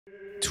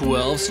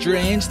12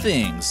 strange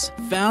things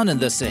found in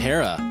the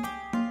Sahara.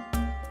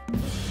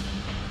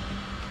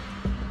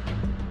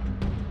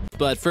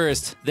 But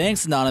first,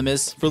 thanks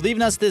Anonymous for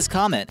leaving us this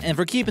comment and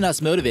for keeping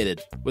us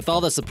motivated. With all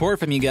the support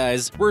from you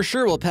guys, we're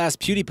sure we'll pass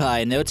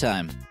PewDiePie in no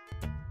time.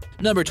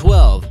 Number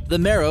 12. The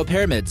Meroe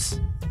Pyramids.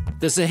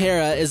 The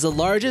Sahara is the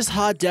largest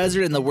hot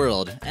desert in the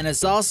world, and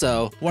it's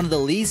also one of the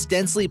least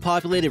densely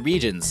populated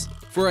regions.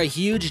 For a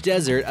huge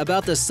desert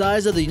about the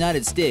size of the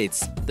United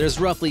States, there's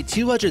roughly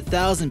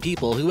 200,000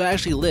 people who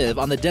actually live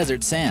on the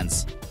desert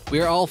sands. We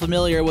are all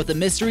familiar with the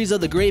mysteries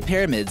of the Great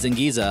Pyramids in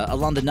Giza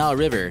along the Nile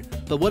River,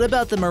 but what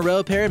about the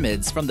Meroe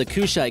Pyramids from the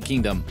Kushite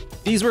Kingdom?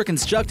 These were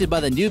constructed by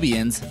the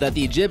Nubians that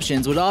the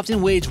Egyptians would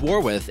often wage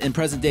war with in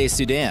present-day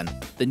Sudan.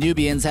 The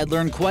Nubians had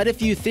learned quite a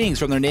few things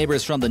from their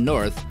neighbors from the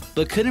north,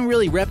 but couldn't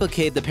really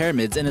replicate the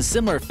pyramids in a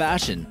similar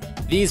fashion.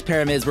 These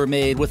pyramids were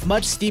made with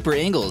much steeper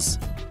angles.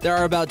 There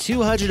are about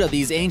 200 of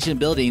these ancient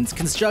buildings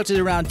constructed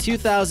around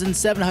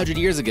 2,700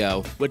 years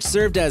ago, which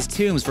served as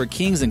tombs for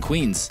kings and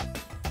queens.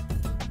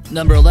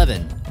 Number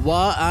 11.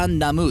 Wa-an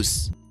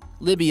Namus.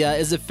 Libya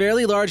is a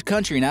fairly large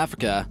country in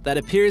Africa that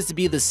appears to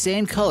be the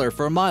same color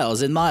for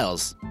miles and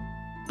miles.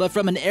 But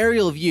from an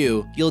aerial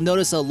view, you'll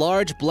notice a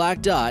large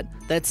black dot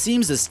that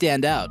seems to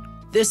stand out.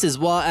 This is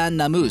Wa-an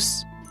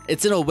Namus.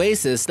 It's an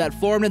oasis that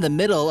formed in the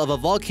middle of a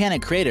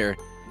volcanic crater,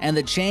 and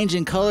the change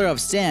in color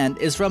of sand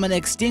is from an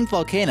extinct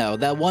volcano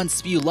that once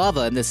spewed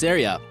lava in this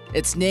area.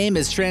 Its name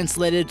is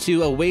translated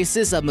to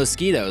Oasis of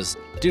Mosquitoes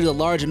due to the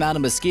large amount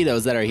of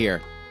mosquitoes that are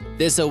here.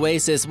 This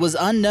oasis was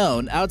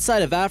unknown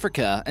outside of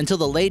Africa until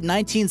the late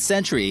 19th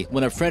century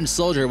when a French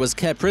soldier was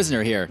kept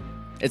prisoner here.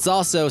 It's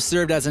also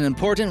served as an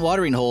important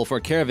watering hole for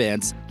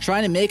caravans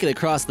trying to make it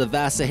across the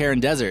vast Saharan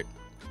Desert.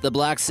 The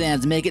black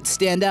sands make it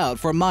stand out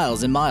for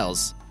miles and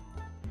miles.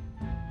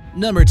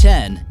 Number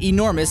 10.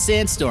 Enormous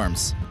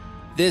sandstorms.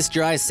 This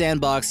dry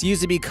sandbox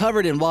used to be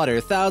covered in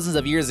water thousands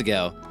of years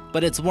ago,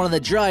 but it's one of the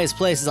driest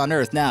places on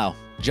Earth now.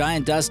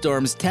 Giant dust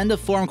storms tend to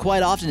form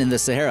quite often in the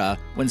Sahara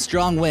when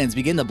strong winds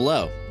begin to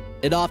blow.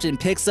 It often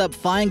picks up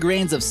fine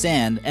grains of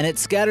sand and it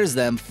scatters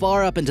them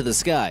far up into the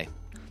sky.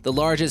 The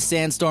largest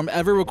sandstorm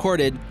ever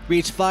recorded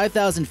reached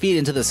 5,000 feet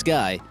into the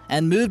sky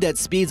and moved at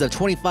speeds of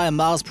 25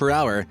 miles per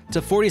hour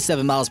to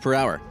 47 miles per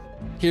hour.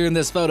 Here in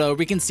this photo,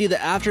 we can see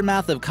the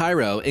aftermath of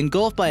Cairo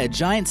engulfed by a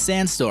giant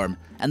sandstorm,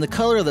 and the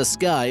color of the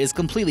sky is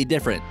completely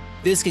different.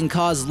 This can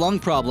cause lung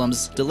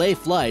problems, delay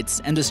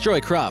flights, and destroy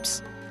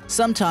crops.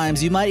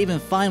 Sometimes you might even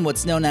find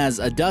what's known as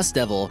a dust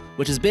devil,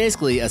 which is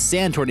basically a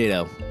sand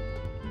tornado.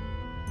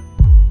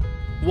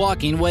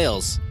 Walking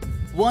whales.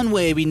 One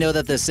way we know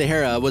that the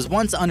Sahara was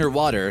once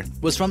underwater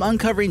was from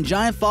uncovering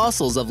giant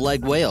fossils of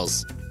legged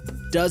whales.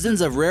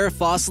 Dozens of rare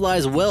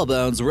fossilized whale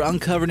bones were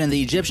uncovered in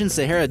the Egyptian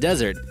Sahara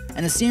Desert,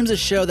 and it seems to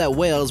show that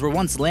whales were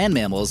once land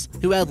mammals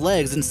who had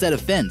legs instead of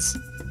fins.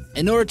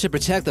 In order to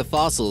protect the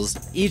fossils,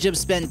 Egypt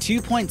spent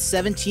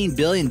 $2.17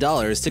 billion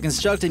to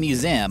construct a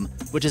museum,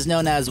 which is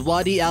known as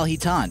Wadi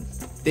al-Hitan.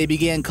 They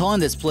began calling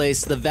this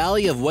place the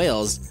Valley of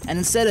Whales, and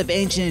instead of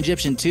ancient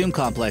Egyptian tomb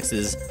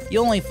complexes,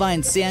 you'll only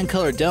find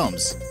sand-colored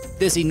domes.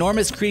 This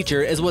enormous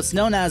creature is what's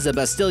known as a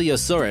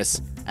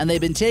Basilosaurus, and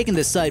they've been taking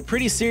this site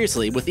pretty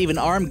seriously with even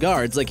armed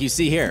guards like you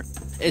see here.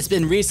 It's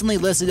been recently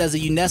listed as a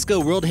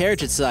UNESCO World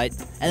Heritage Site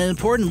and an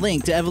important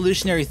link to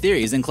evolutionary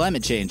theories and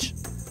climate change.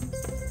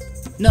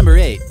 Number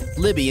 8.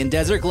 Libyan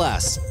Desert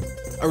Glass.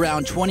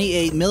 Around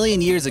 28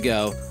 million years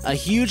ago, a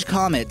huge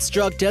comet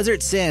struck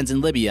desert sands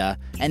in Libya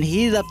and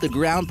heated up the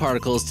ground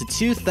particles to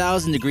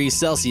 2,000 degrees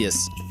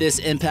Celsius. This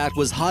impact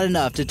was hot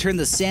enough to turn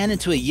the sand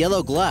into a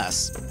yellow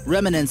glass.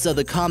 Remnants of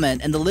the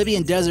comet and the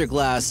Libyan desert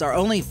glass are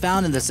only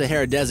found in the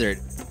Sahara Desert.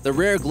 The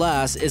rare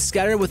glass is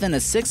scattered within a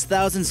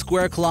 6,000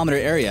 square kilometer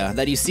area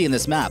that you see in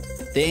this map.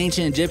 The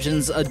ancient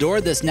Egyptians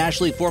adored this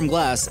naturally formed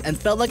glass and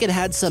felt like it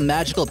had some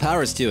magical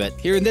powers to it.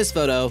 Here in this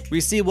photo,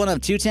 we see one of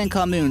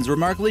Tutankhamun's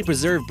remarkably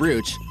preserved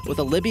brooch with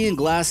a Libyan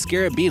glass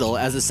scarab beetle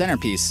as the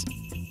centerpiece.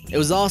 It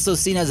was also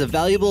seen as a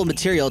valuable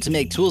material to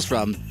make tools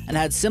from and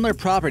had similar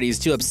properties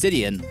to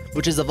obsidian,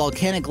 which is a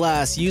volcanic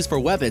glass used for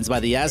weapons by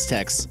the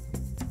Aztecs.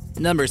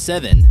 Number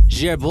 7.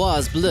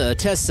 Gerboise Bleue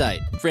Test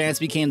Site. France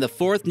became the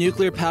fourth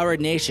nuclear-powered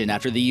nation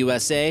after the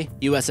USA,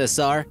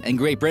 USSR, and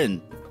Great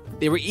Britain.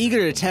 They were eager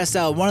to test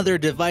out one of their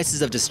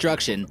devices of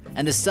destruction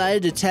and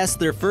decided to test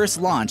their first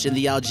launch in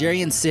the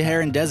Algerian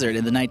Saharan Desert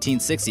in the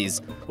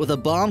 1960s with a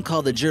bomb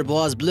called the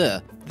Gerboise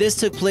Bleue. This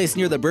took place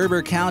near the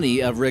Berber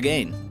county of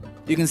Reggane.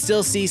 You can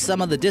still see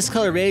some of the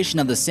discoloration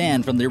of the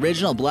sand from the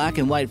original black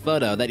and white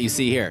photo that you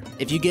see here.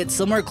 If you get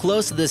somewhere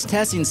close to this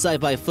testing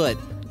site by foot,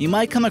 you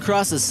might come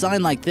across a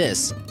sign like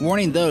this,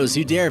 warning those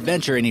who dare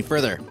venture any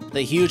further.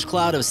 The huge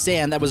cloud of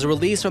sand that was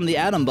released from the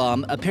atom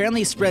bomb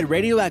apparently spread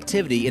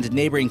radioactivity into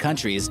neighboring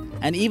countries,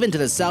 and even to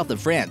the south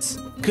of France.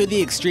 Could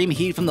the extreme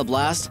heat from the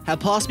blast have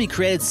possibly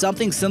created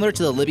something similar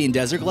to the Libyan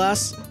desert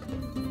glass?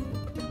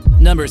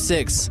 Number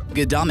 6.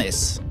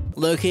 Ghadames.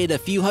 Located a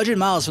few hundred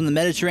miles from the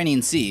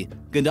Mediterranean Sea,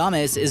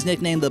 Ghadames is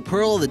nicknamed the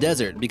Pearl of the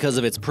Desert because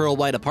of its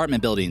pearl-white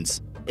apartment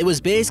buildings. It was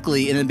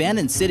basically an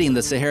abandoned city in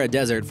the Sahara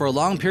Desert for a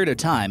long period of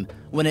time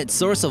when its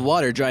source of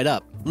water dried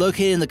up.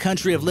 Located in the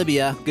country of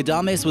Libya,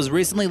 Gerboise was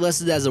recently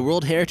listed as a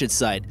World Heritage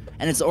Site,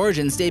 and its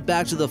origins date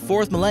back to the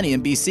 4th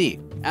millennium BC.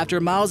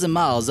 After miles and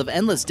miles of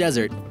endless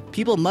desert,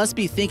 people must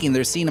be thinking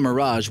they're seeing a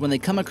mirage when they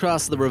come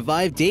across the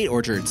revived date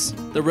orchards.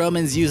 The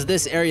Romans used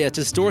this area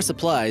to store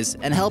supplies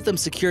and help them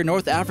secure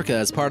North Africa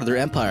as part of their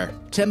empire.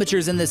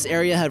 Temperatures in this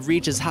area have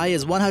reached as high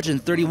as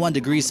 131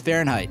 degrees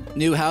Fahrenheit.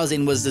 New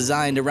housing was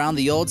designed around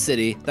the old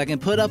city that can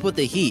put up with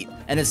the heat,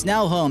 and it's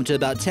now home to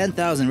about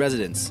 10,000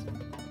 residents.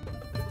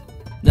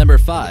 Number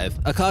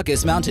 5.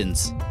 Caucasus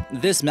Mountains.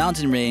 This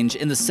mountain range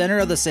in the center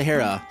of the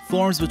Sahara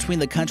forms between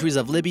the countries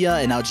of Libya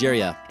and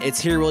Algeria. It's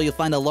here where you'll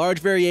find a large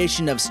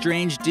variation of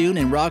strange dune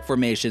and rock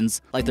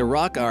formations like the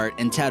rock art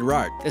and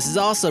Tadrart. This is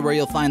also where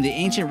you'll find the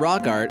ancient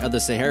rock art of the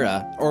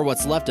Sahara, or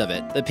what's left of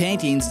it. The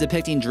paintings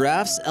depicting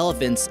giraffes,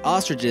 elephants,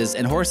 ostriches,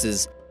 and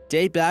horses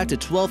date back to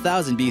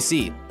 12,000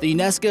 BC. The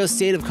UNESCO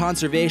State of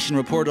Conservation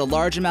reported a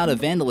large amount of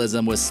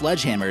vandalism with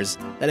sledgehammers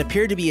that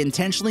appeared to be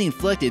intentionally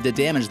inflicted to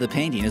damage the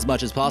painting as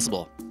much as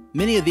possible.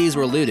 Many of these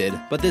were looted,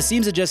 but this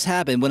seems to just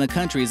happen when a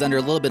country is under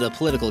a little bit of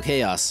political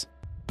chaos.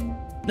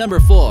 Number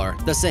 4.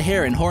 The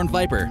Saharan Horned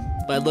Viper.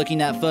 By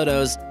looking at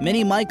photos,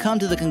 many might come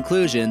to the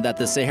conclusion that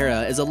the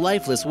Sahara is a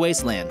lifeless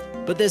wasteland.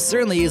 But this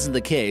certainly isn't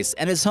the case,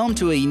 and is home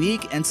to a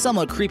unique and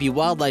somewhat creepy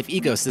wildlife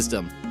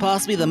ecosystem.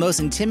 Possibly the most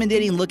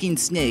intimidating looking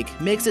snake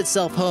makes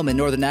itself home in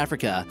northern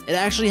Africa. It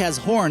actually has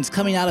horns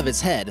coming out of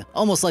its head,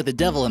 almost like the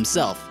devil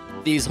himself.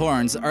 These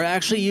horns are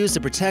actually used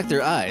to protect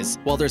their eyes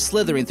while they're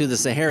slithering through the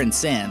Saharan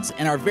sands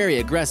and are very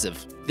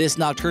aggressive. This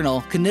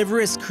nocturnal,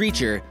 carnivorous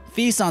creature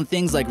feasts on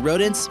things like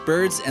rodents,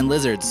 birds, and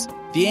lizards.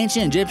 The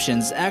ancient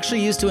Egyptians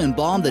actually used to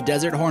embalm the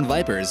desert horned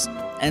vipers,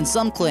 and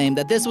some claim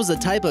that this was a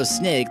type of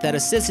snake that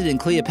assisted in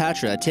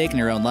Cleopatra taking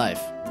her own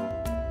life.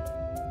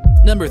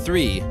 Number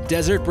 3.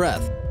 Desert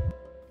Breath.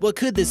 What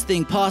could this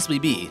thing possibly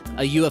be?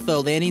 A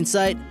UFO landing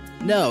site?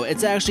 No,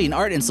 it's actually an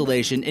art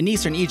installation in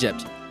eastern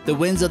Egypt. The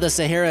winds of the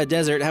Sahara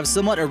Desert have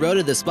somewhat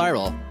eroded the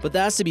spiral, but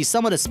that's to be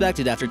somewhat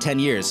expected after 10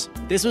 years.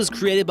 This was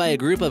created by a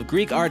group of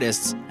Greek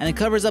artists, and it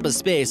covers up a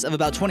space of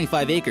about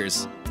 25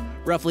 acres.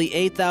 Roughly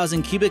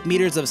 8,000 cubic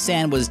meters of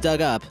sand was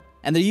dug up,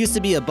 and there used to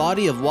be a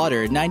body of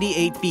water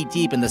 98 feet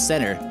deep in the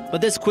center,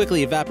 but this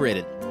quickly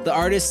evaporated. The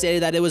artist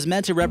stated that it was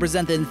meant to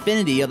represent the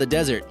infinity of the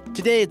desert.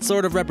 Today, it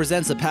sort of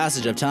represents the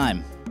passage of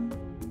time.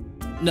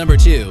 Number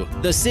 2.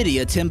 The city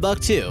of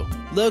Timbuktu.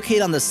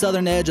 Located on the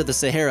southern edge of the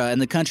Sahara in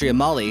the country of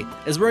Mali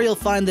is where you'll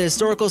find the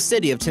historical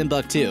city of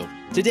Timbuktu.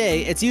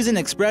 Today, it's using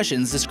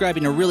expressions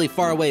describing a really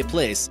faraway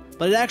place,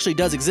 but it actually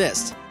does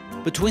exist.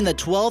 Between the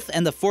 12th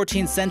and the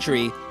 14th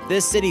century,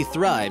 this city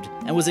thrived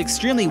and was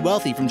extremely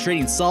wealthy from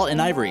trading salt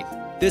and ivory.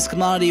 This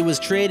commodity was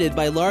traded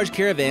by large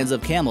caravans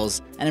of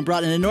camels, and it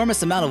brought an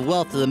enormous amount of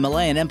wealth to the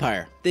Malayan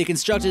Empire. They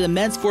constructed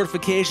immense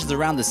fortifications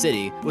around the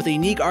city with a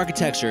unique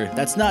architecture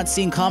that's not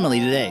seen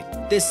commonly today.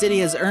 This city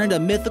has earned a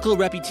mythical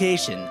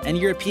reputation, and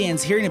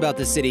Europeans hearing about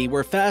this city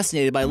were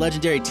fascinated by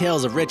legendary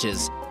tales of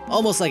riches,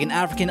 almost like an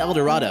African El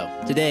Dorado.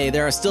 Today,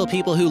 there are still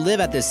people who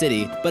live at this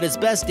city, but its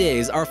best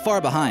days are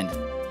far behind.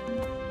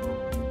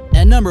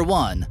 And number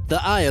 1,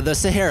 the Eye of the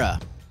Sahara.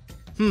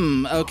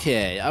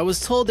 Okay, I was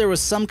told there was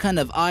some kind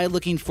of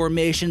eye-looking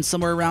formation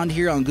somewhere around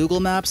here on Google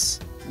Maps.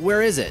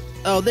 Where is it?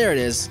 Oh, there it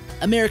is.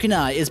 American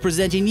Eye is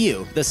presenting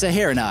you the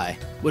Saharan Eye,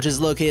 which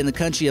is located in the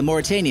country of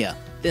Mauritania.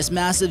 This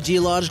massive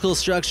geological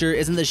structure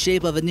is in the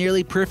shape of a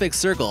nearly perfect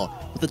circle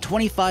with a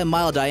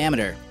 25-mile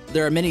diameter.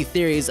 There are many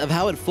theories of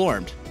how it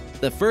formed.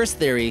 The first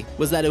theory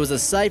was that it was a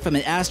site from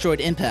an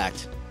asteroid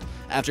impact.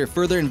 After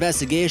further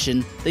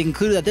investigation, they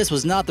concluded that this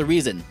was not the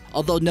reason.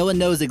 Although no one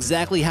knows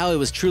exactly how it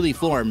was truly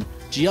formed,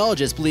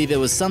 geologists believe it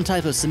was some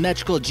type of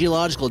symmetrical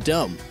geological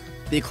dome.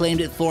 They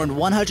claimed it formed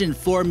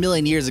 104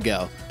 million years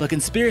ago, but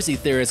conspiracy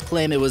theorists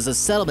claim it was a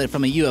settlement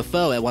from a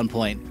UFO at one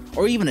point,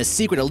 or even a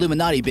secret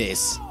Illuminati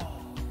base.